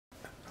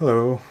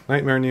Hello,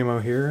 Nightmare Nemo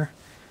here,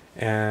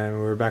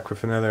 and we're back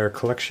with another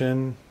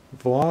collection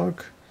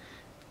vlog.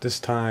 This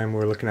time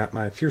we're looking at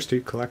my Fear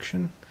Street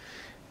collection.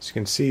 As you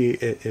can see,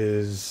 it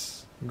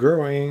is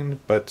growing,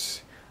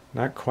 but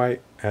not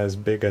quite as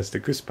big as the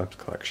Goosebumps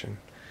collection,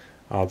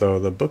 although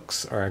the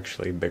books are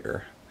actually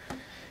bigger.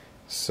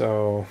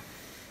 So,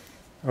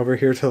 over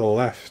here to the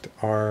left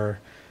are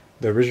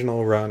the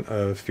original run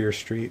of Fear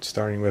Street,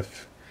 starting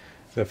with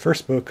the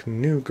first book,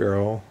 New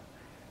Girl,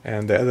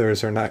 and the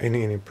others are not in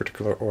any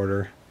particular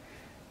order.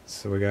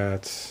 So we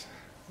got,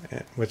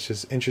 which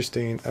is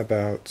interesting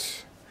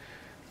about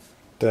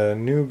the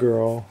New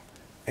Girl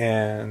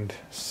and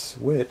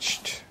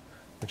Switched,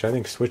 which I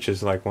think Switch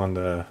is like one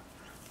of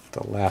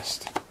the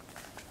last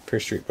Fear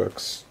Street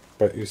books.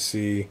 But you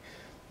see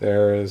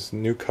there is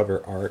new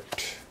cover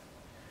art,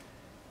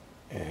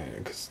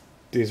 and because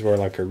these were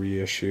like a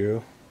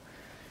reissue,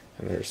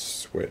 and they're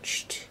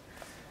Switched.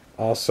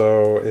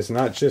 Also, it's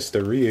not just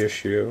a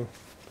reissue,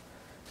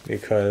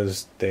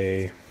 because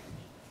they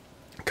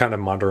kind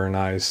of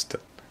modernized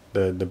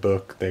the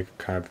book. They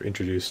kind of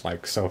introduced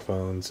like cell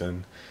phones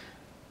and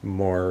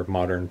more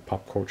modern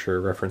pop culture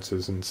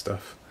references and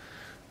stuff.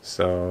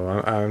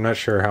 So I'm not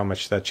sure how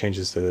much that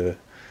changes the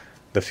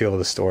feel of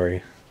the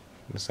story,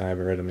 since I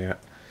haven't read them yet.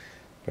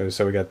 But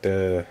so we got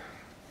the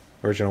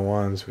original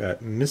ones. We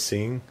got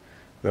Missing,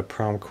 The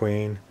Prom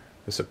Queen,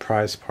 The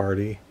Surprise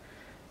Party,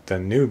 The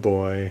New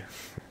Boy.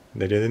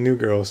 They did the New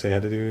Girl, so they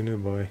had to do a New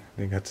Boy.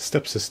 They got the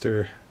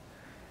Stepsister.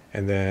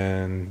 And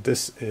then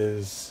this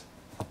is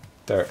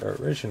the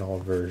original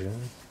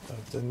version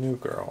of the New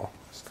Girl.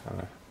 Let's kind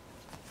of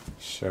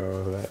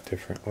show that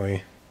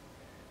differently.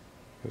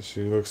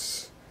 She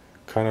looks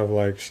kind of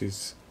like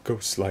she's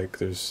ghost-like.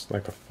 There's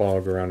like a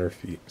fog around her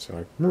feet. So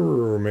like,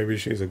 maybe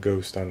she's a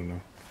ghost. I don't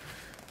know.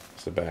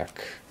 It's the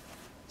back.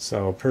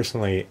 So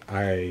personally,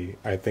 I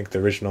think the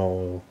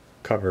original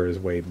cover is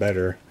way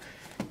better.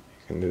 You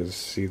can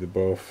just see the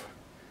both.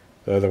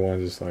 The other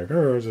one is like,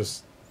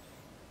 just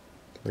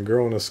the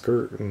girl in a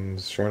skirt and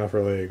showing off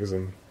her legs,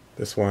 and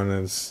this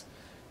one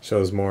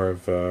shows more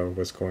of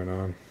what's going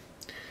on.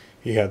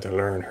 He had to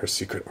learn her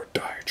secret or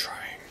die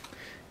trying.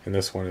 And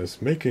this one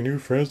is making new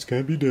friends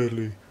can be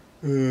deadly.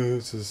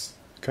 This is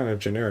kind of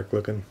generic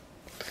looking.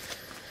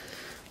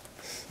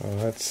 So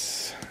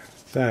that's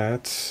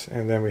that.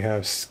 And then we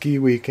have Ski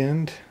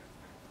Weekend,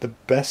 The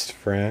Best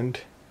Friend,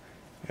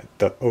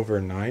 The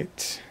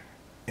Overnight,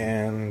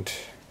 and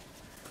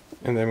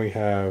then we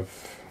have,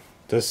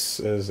 this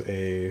is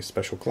a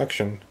special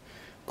collection,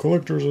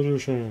 collector's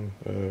edition,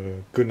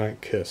 Goodnight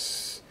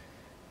Kiss.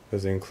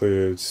 This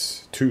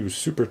includes 2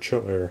 super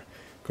chiller,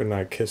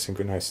 Goodnight Kiss and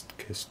Goodnight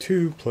Kiss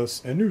 2,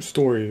 plus a new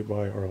story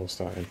by R.L.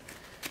 Stine.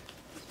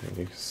 And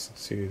you can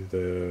see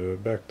the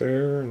back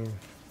there, and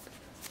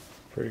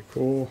pretty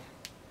cool.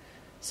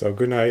 So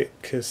Goodnight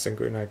Kiss and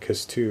Goodnight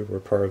Kiss 2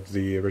 were part of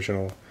the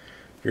original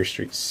Fear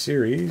Street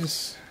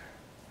series.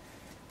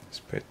 Let's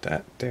put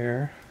that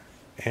there.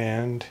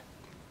 And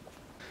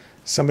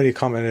somebody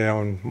commented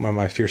on one of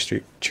my Fear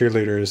Street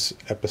Cheerleaders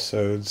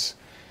episodes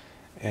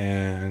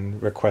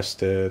and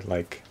requested,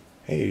 like,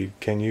 hey,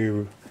 can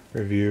you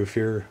review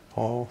Fear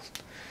Hall,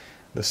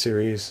 the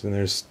series? And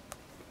there's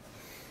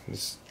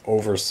this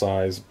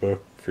oversized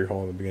book, Fear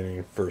Hall, in the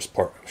beginning, first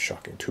part of a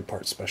shocking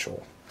 2-part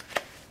special.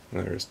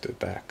 And there's the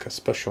back, a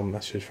special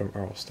message from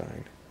R.L.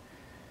 Stine.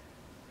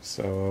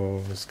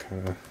 So it's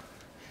kind of,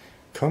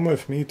 come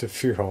with me to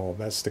Fear Hall.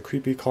 That's the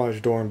creepy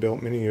college dorm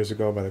built many years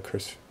ago by the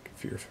cursed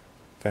Fear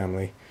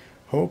family.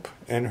 Hope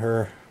and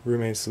her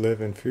roommates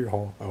live in Fear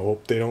Hall. I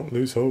hope they don't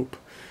lose Hope.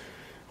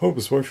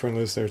 Hope's boyfriend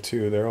lives there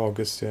too. They're all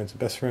good students,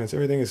 best friends.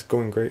 Everything is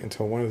going great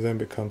until one of them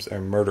becomes a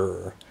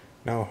murderer.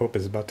 Now Hope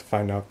is about to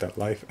find out that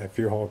life at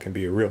Fear Hall can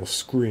be a real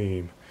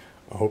scream.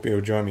 I hope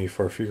you'll join me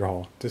for Fear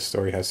Hall. This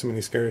story has so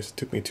many scares. It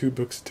took me 2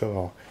 books to tell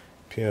all.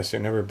 P.S.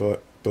 You'll never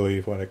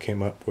believe what I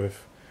came up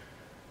with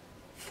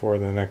for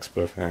the next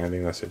book. And I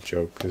think that's a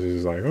joke, because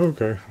it's like,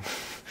 okay.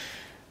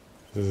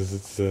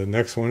 The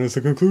next one is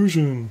the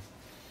conclusion.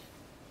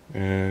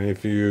 And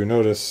if you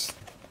notice,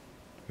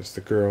 just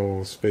the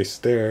girl's face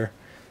there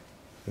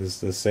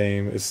is the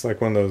same. It's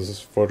like one of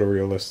those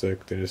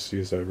photorealistic. They just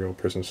use a real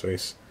person's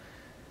face.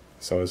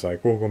 So it's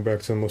like, welcome back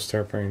to the most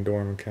terrifying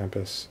dorm on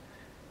campus.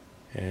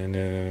 And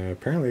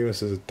apparently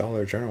this is a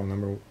Dollar General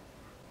number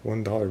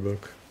 $1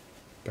 book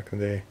back in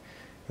the day.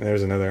 And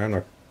there's another. I'm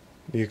not.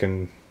 You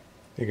can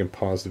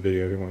pause the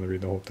video if you want to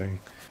read the whole thing.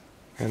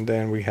 And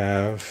then we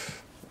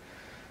have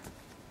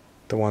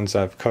the ones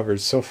I've covered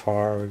so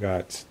far. We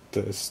got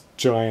this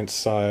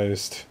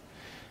giant-sized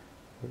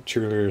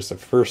Cheerleaders, the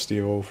First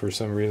Evil, for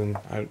some reason.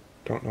 I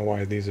don't know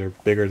why these are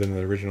bigger than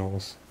the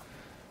originals.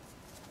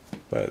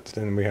 But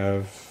then we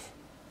have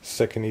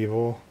Second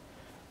Evil,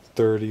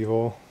 Third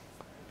Evil,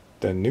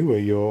 The New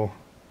Evil,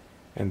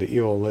 and The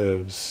Evil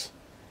Lives.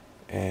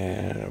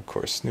 And of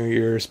course, New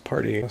Year's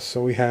Party.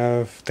 So we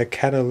have the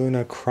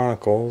Cataluna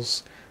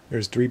Chronicles.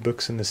 There's 3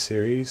 books in the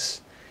series.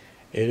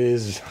 It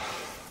is...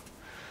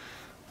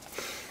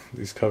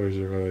 These covers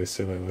are really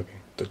silly looking.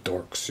 The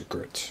Dark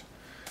Secret.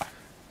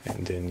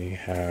 And then you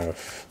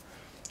have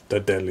the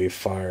Deadly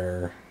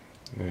Fire.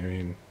 I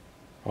mean,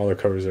 all the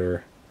covers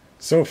are,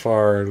 so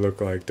far,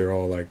 look like they're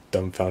all like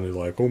dumbfounded,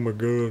 like, oh my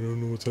god, I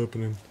don't know what's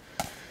happening.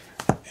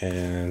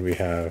 And we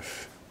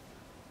have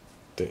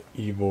the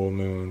Evil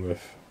Moon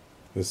with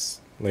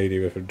this lady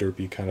with a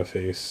derpy kind of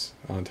face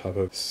on top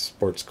of a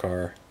sports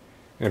car.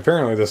 And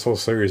apparently this whole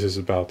series is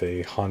about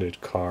a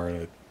haunted car,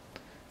 that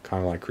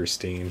kind of like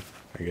Christine,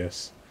 I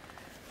guess.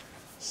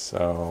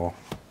 So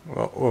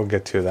we'll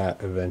get to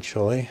that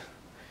eventually.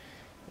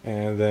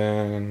 And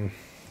then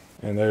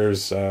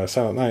there's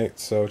Silent Night,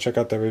 so check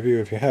out that review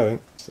if you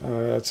haven't.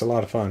 It's a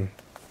lot of fun.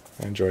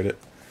 I enjoyed it.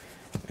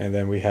 And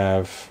then we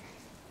have,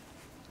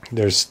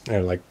 there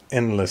are like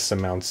endless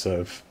amounts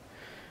of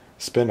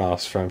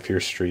spin-offs from Fear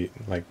Street,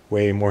 like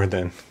way more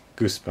than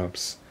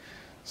Goosebumps.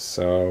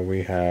 So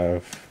we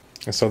have,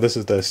 so this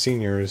is the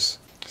seniors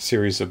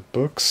series of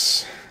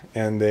books,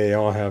 and they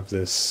all have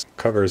this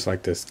covers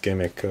like this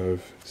gimmick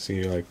of,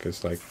 see, like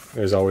it's like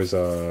there's always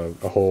a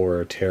hole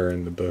or a tear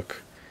in the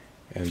book,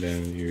 and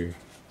then you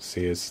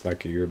see it's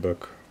like a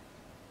yearbook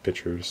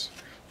pictures,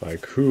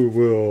 like who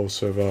will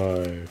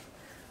survive,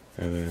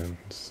 and then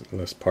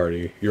let's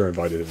party, you're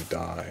invited to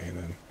die, and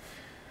then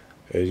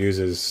it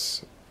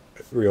uses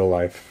real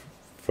life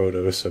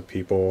photos of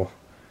people,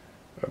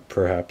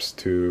 perhaps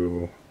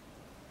to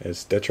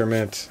its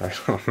detriment. I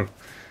don't know.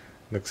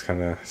 Looks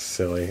kind of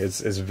silly.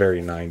 It's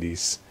very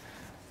 90s.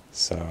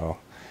 So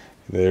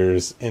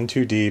there's In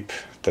Too Deep,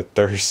 The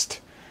Thirst,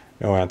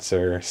 No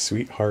Answer,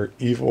 Sweetheart,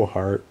 Evil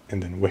Heart,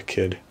 and then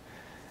Wicked.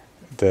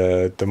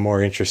 The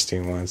more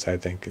interesting ones, I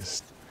think,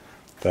 is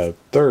The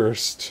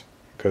Thirst,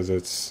 because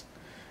it's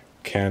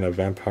Can a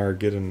Vampire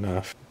Get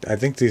Enough? I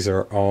think these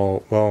are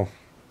all, well,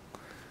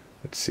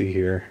 let's see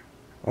here.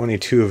 Only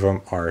 2 of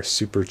them are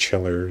super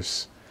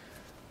chillers.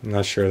 I'm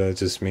not sure that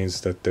just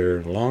means that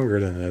they're longer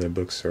than the other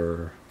books,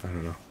 or I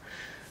don't know.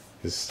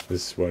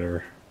 This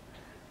whatever.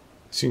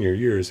 Senior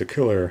Year is a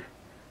killer,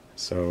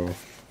 so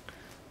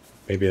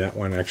maybe that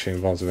one actually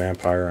involves a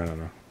vampire. I don't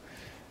know.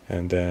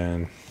 And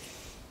then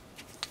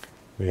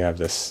we have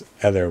this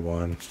other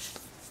one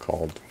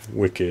called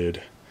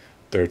Wicked.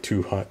 They're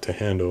too hot to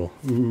handle.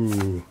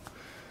 Ooh.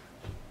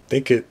 I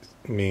think it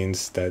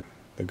means that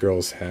the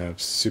girls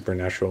have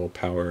supernatural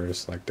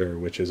powers, like they're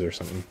witches or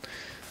something.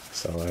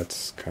 So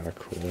that's kind of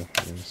cool.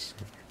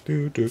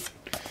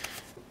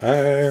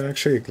 I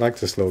actually like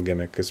this little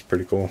gimmick. It's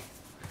pretty cool.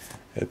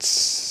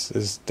 It's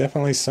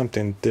definitely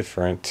something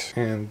different.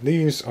 And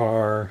these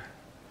are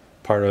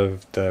part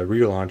of the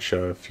relaunch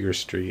of Fear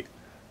Street.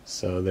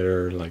 So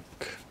they're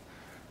like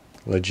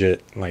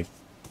legit, like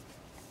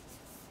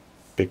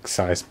big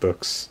size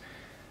books.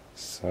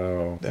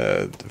 So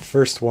the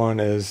first one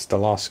is The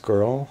Lost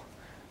Girl.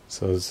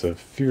 So it's a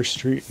Fear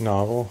Street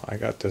novel. I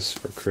got this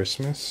for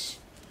Christmas.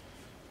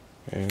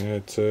 And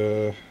it's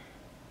the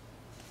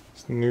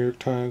New York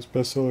Times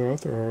bestseller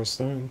author, R.L.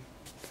 Stine.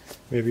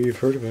 Maybe you've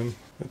heard of him.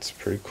 It's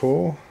pretty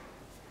cool.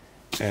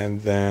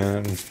 And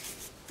then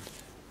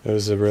it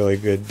was a really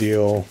good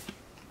deal.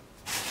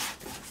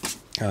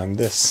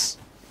 This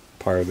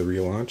part of the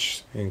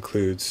relaunch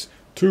includes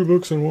 2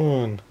 books in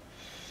 1.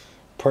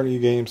 Party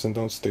Games and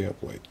Don't Stay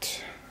Up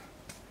Late.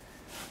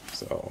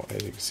 So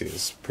as you can see,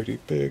 it's pretty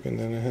big, and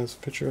then it has a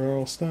picture of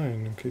R.L.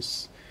 Stine in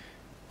case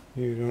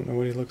you don't know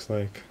what he looks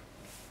like.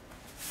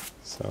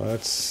 So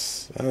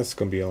that's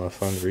gonna be a lot of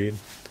fun to read.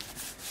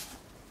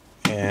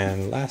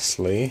 And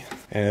lastly,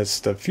 and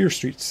it's the Fear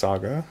Street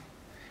Saga.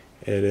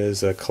 It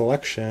is a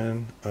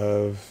collection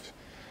of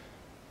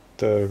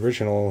the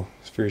original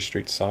Fear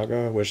Street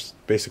Saga, which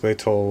basically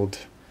told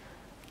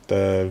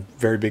the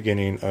very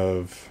beginning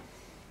of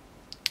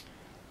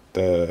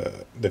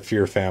the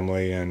Fear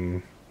family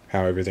and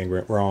how everything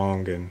went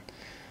wrong and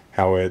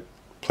how it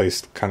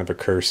placed kind of a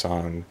curse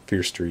on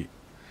Fear Street.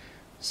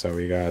 So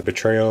we got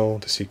Betrayal,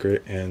 The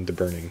Secret, and The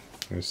Burning.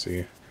 Let's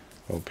see,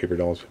 little paper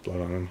dolls with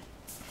blood on them.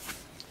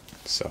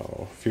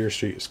 So Fear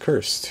Street is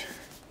cursed,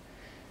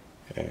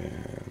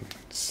 and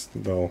it's a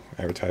little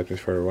advertisement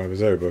for one of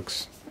his other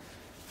books.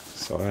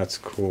 So that's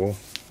cool.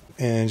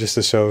 And just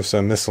to show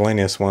some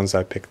miscellaneous ones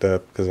I picked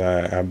up, because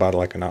I bought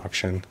like an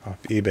auction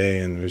off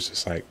eBay, and there's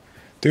just like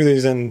threw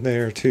these in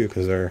there too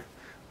because they're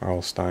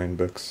R.L. Stine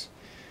books.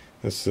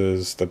 This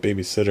is The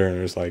Babysitter, and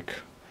there's like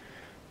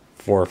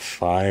 4 or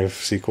 5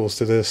 sequels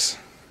to this,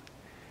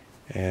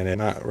 and it's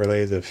not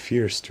related to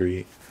Fear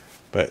Street,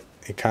 but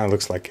it kind of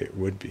looks like it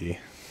would be,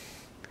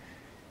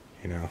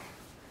 you know.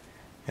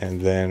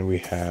 And then we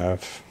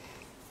have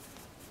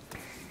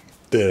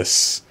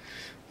this.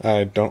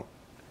 I don't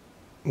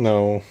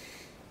know.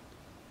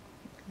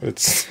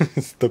 It's,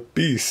 it's The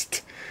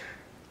Beast.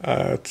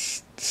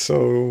 It's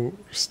so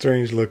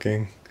strange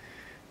looking.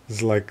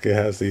 It's like it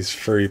has these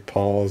furry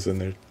paws and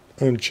they're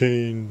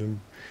unchained, and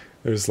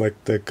there's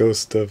like the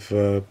ghost of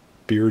a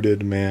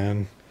bearded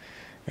man,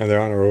 and they're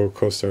on a roller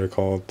coaster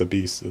called The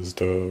Beast. Is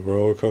the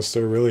roller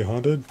coaster really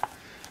haunted?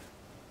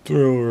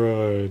 Thrill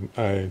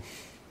ride.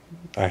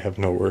 I have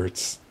no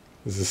words.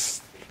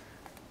 This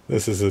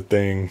is a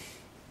thing.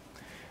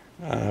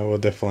 I will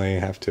definitely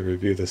have to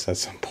review this at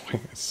some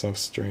point. It's so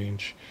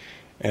strange.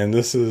 And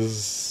this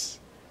is...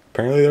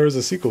 apparently there was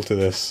a sequel to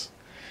this.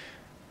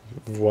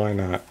 Why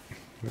not?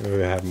 Maybe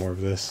we have more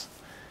of this.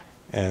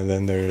 And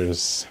then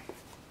there's...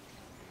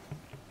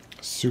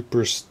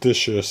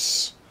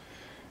 Superstitious...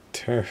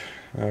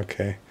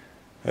 Okay.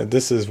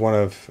 This is one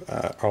of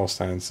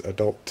Arlstein's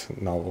adult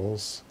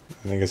novels.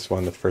 I think it's one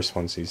of the first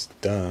ones he's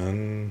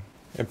done.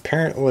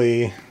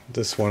 Apparently,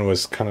 this one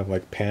was kind of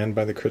like panned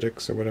by the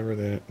critics or whatever.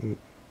 They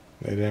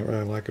didn't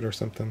really like it or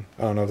something.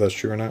 I don't know if that's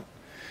true or not.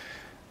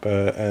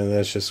 But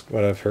that's just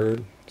what I've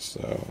heard.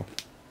 So,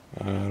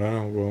 I don't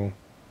know.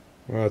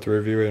 We'll have to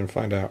review it and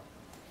find out.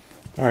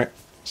 Alright,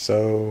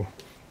 so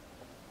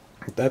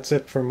that's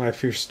it for my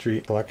Fear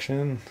Street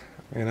collection.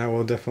 And I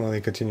will definitely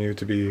continue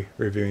to be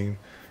reviewing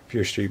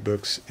Fear Street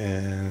books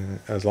and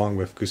along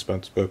with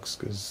Goosebumps books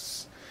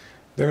because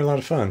they're a lot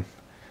of fun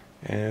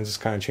and just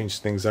kind of change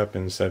things up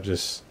instead of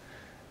just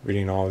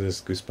reading all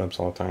this Goosebumps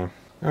all the time.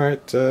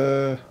 Alright,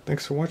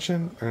 thanks for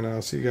watching, and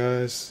I'll see you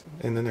guys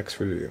in the next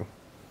review.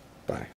 Bye.